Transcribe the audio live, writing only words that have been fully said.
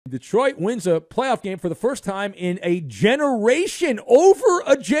Detroit wins a playoff game for the first time in a generation, over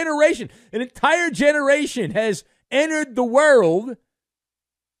a generation. An entire generation has entered the world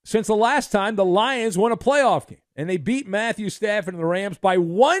since the last time the Lions won a playoff game. And they beat Matthew Stafford and the Rams by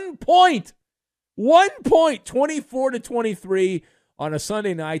 1 point. 1 point, 24-23 on a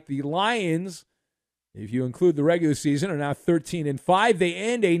Sunday night. The Lions, if you include the regular season, are now 13-5. They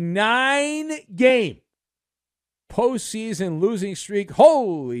end a 9-game postseason losing streak.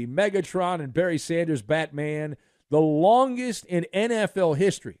 Holy Megatron and Barry Sanders, Batman. The longest in NFL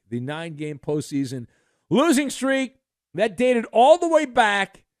history. The 9-game postseason losing streak that dated all the way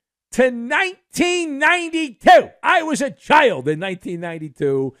back to 1992. I was a child in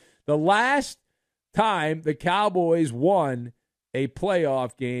 1992. The last time the Cowboys won a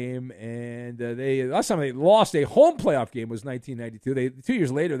playoff game, and last time they lost a home playoff game was 1992. 2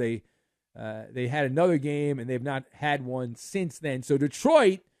 years later, they had another game, and they've not had one since then. So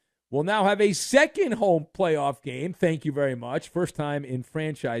Detroit will now have a second home playoff game. Thank you very much. First time in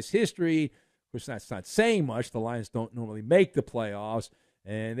franchise history. Of course, that's not saying much. The Lions don't normally make the playoffs,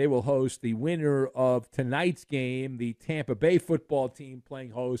 and they will host the winner of tonight's game, the Tampa Bay football team,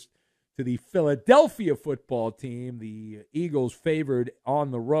 playing host to the Philadelphia football team. The Eagles favored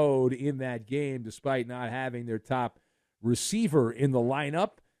on the road in that game, despite not having their top receiver in the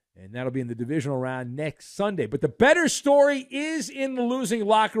lineup. And that'll be in the divisional round next Sunday. But the better story is in the losing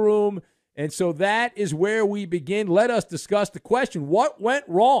locker room. And so that is where we begin. Let us discuss the question, what went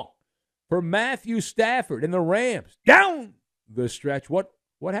wrong for Matthew Stafford and the Rams down the stretch? What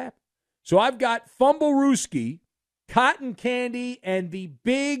happened? So I've got Fumblerooski, Cotton Candy, and the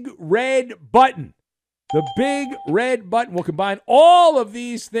big red button. The big red button. We'll combine all of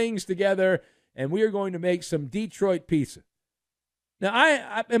these things together, and we are going to make some Detroit pizza. Now,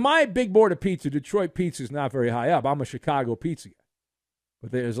 I in my big board of pizza, Detroit pizza is not very high up. I'm a Chicago pizza guy.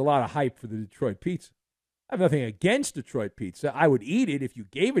 But there's a lot of hype for the Detroit pizza. I have nothing against Detroit pizza. I would eat it if you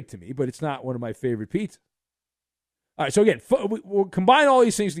gave it to me, but it's not one of my favorite pizzas. All right, so again, we'll combine all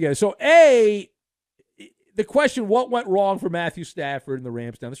these things together. So, the question, what went wrong for Matthew Stafford and the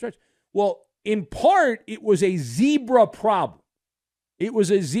Rams down the stretch? Well, in part, it was a zebra problem. It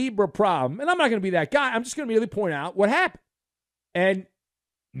was a zebra problem. And I'm not going to be that guy. I'm just going to merely point out what happened. And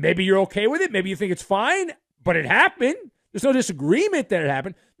maybe you're okay with it. Maybe you think it's fine, but it happened. There's no disagreement that it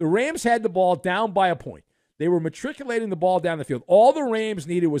happened. The Rams had the ball down by a point. They were matriculating the ball down the field. All the Rams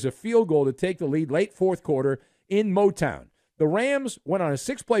needed was a field goal to take the lead late fourth quarter in Motown. The Rams went on a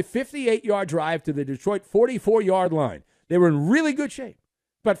 6-play, 58-yard drive to the Detroit 44-yard line. They were in really good shape.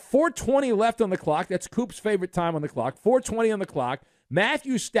 But 4:20 left on the clock. That's Coop's favorite time on the clock. 4:20 on the clock.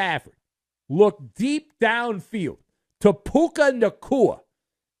 Matthew Stafford looked deep downfield to Puka Nacua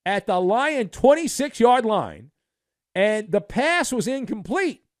at the Lion 26-yard line, and the pass was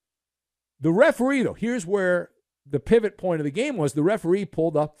incomplete. The referee, though, here's where the pivot point of the game was. The referee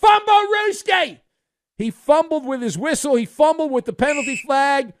pulled a Fumblerooski. He fumbled with his whistle. He fumbled with the penalty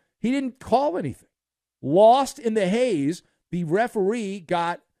flag. He didn't call anything. Lost in the haze, the referee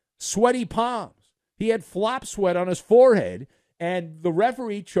got sweaty palms. He had flop sweat on his forehead, and the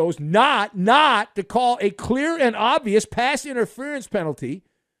referee chose not to call a clear and obvious pass interference penalty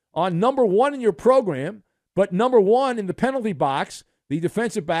on number one in your program, but number one in the penalty box, the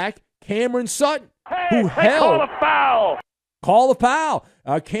defensive back, Cameron Sutton, who held... Call a foul! Call a foul.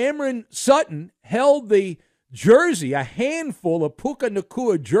 Cameron Sutton held the jersey, a handful of Puka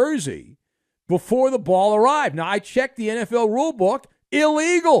Nacua jersey, before the ball arrived. Now, I checked the NFL rule book.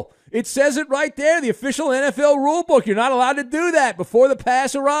 Illegal. It says it right there, the official NFL rule book. You're not allowed to do that before the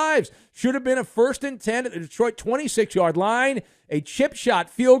pass arrives. Should have been a 1st and 10 at the Detroit 26-yard line, a chip shot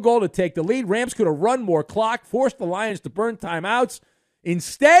field goal to take the lead. Rams could have run more clock, forced the Lions to burn timeouts.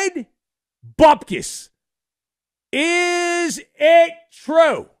 Instead, Bupkis. Is it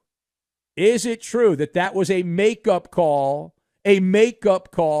true? Is it true that was a makeup call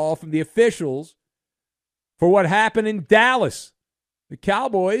from the officials for what happened in Dallas? The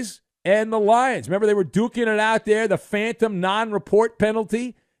Cowboys and the Lions. Remember, they were duking it out there, the phantom non-report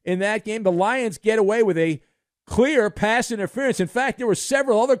penalty in that game. The Lions get away with a clear pass interference. In fact, there were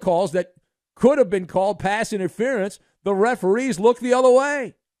several other calls that could have been called pass interference. The referees looked the other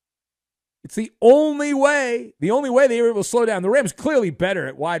way. It's the only way they were able to slow down. The Rams clearly better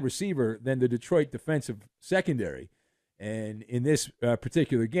at wide receiver than the Detroit defensive secondary. And in this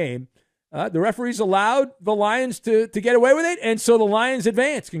particular game, the referees allowed the Lions to get away with it, and so the Lions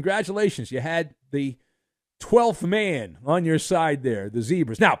advanced. Congratulations. You had the 12th man on your side there, the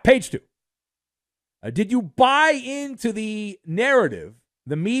Zebras. Now, page 2. Did you buy into the narrative,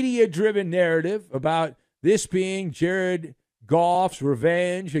 the media-driven narrative about this being Jared Goff's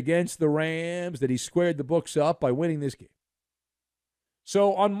revenge against the Rams, that he squared the books up by winning this game.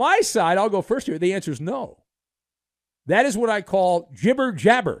 So on my side, I'll go first here. The answer is no. That is what I call jibber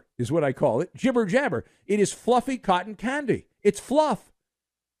jabber, is what I call it. Jibber jabber. It is fluffy cotton candy. It's fluff.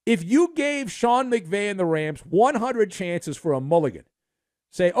 If you gave Sean McVay and the Rams 100 chances for a mulligan,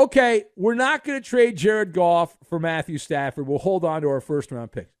 say, okay, we're not going to trade Jared Goff for Matthew Stafford. We'll hold on to our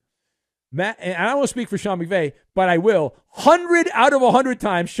first-round picks. And I don't want to speak for Sean McVay, but I will. 100 out of 100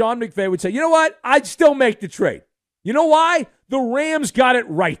 times, Sean McVay would say, you know what? I'd still make the trade. You know why? The Rams got it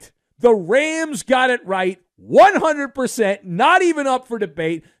right. The Rams got it right 100%, not even up for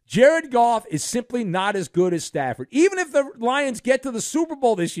debate. Jared Goff is simply not as good as Stafford. Even if the Lions get to the Super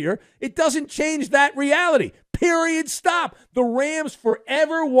Bowl this year, it doesn't change that reality. Period. Stop. The Rams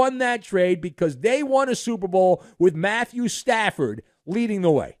forever won that trade because they won a Super Bowl with Matthew Stafford leading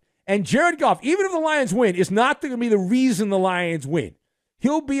the way. And Jared Goff, even if the Lions win, is not going to be the reason the Lions win.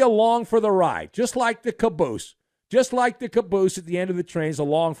 He'll be along for the ride, just like the caboose. Just like the caboose at the end of the train is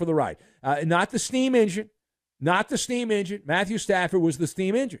along for the ride. Not the steam engine. Not the steam engine. Matthew Stafford was the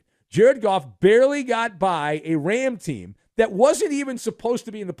steam engine. Jared Goff barely got by a Ram team that wasn't even supposed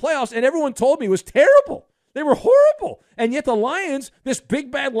to be in the playoffs, and everyone told me was terrible. They were horrible. And yet the Lions, this big,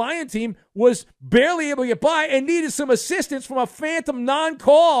 bad Lion team, was barely able to get by and needed some assistance from a phantom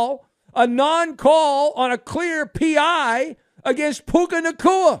non-call on a clear PI against Puka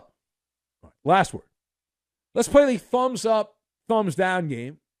Nacua. Last word. Let's play the thumbs up, thumbs down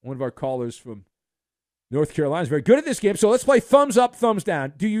game. One of our callers from North Carolina is very good at this game. So let's play thumbs up, thumbs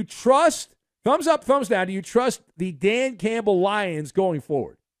down. Do you trust, thumbs up, thumbs down, do you trust the Dan Campbell Lions going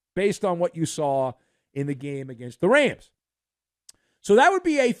forward based on what you saw in the game against the Rams? So that would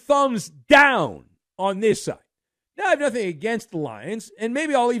be a thumbs down on this side. Now, I have nothing against the Lions, and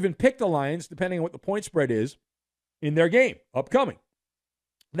maybe I'll even pick the Lions depending on what the point spread is in their game upcoming.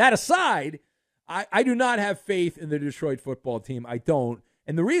 That aside, I do not have faith in the Detroit football team. I don't.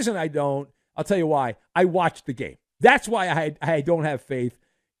 And the reason I don't, I'll tell you why. I watched the game. That's why I don't have faith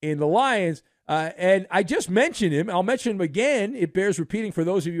in the Lions. And I just mentioned him. I'll mention him again. It bears repeating for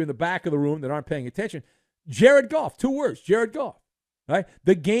those of you in the back of the room that aren't paying attention. Jared Goff. 2 words. Jared Goff. Right?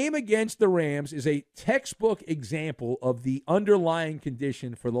 The game against the Rams is a textbook example of the underlying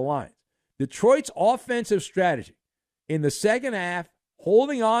condition for the Lions. Detroit's offensive strategy in the second half,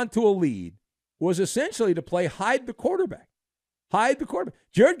 holding on to a lead, was essentially to play hide the quarterback. Hide the quarterback.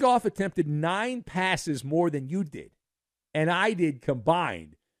 Jared Goff attempted 9 passes more than you did, and I did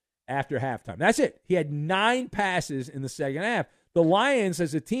combined after halftime. That's it. He had 9 passes in the second half. The Lions,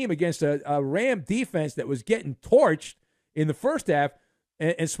 as a team against a Ram defense that was getting torched in the first half,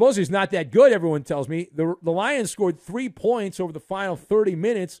 and supposedly it's not that good, everyone tells me, the Lions scored 3 points over the final 30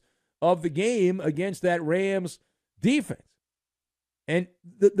 minutes of the game against that Rams defense. And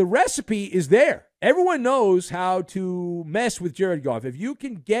the recipe is there. Everyone knows how to mess with Jared Goff. If you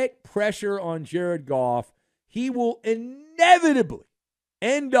can get pressure on Jared Goff, he will inevitably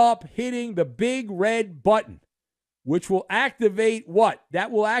end up hitting the big red button, which will activate what? That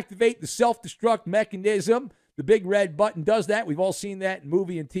will activate the self-destruct mechanism. The big red button does that. We've all seen that in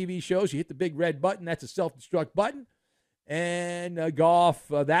movie and TV shows. You hit the big red button, that's a self-destruct button. And Goff,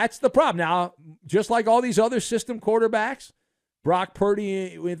 that's the problem. Now, just like all these other system quarterbacks, Brock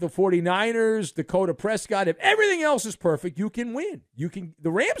Purdy with the 49ers, Dakota Prescott, if everything else is perfect, you can win.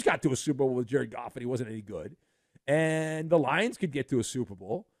 The Rams got to a Super Bowl with Jared Goff, and he wasn't any good. And the Lions could get to a Super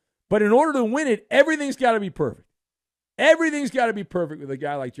Bowl. But in order to win it, everything's got to be perfect. Everything's got to be perfect with a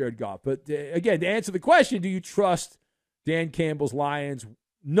guy like Jared Goff. But again, to answer the question, do you trust Dan Campbell's Lions?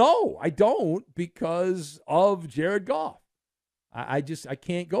 No, I don't, because of Jared Goff. I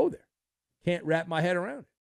can't go there. Can't wrap my head around it.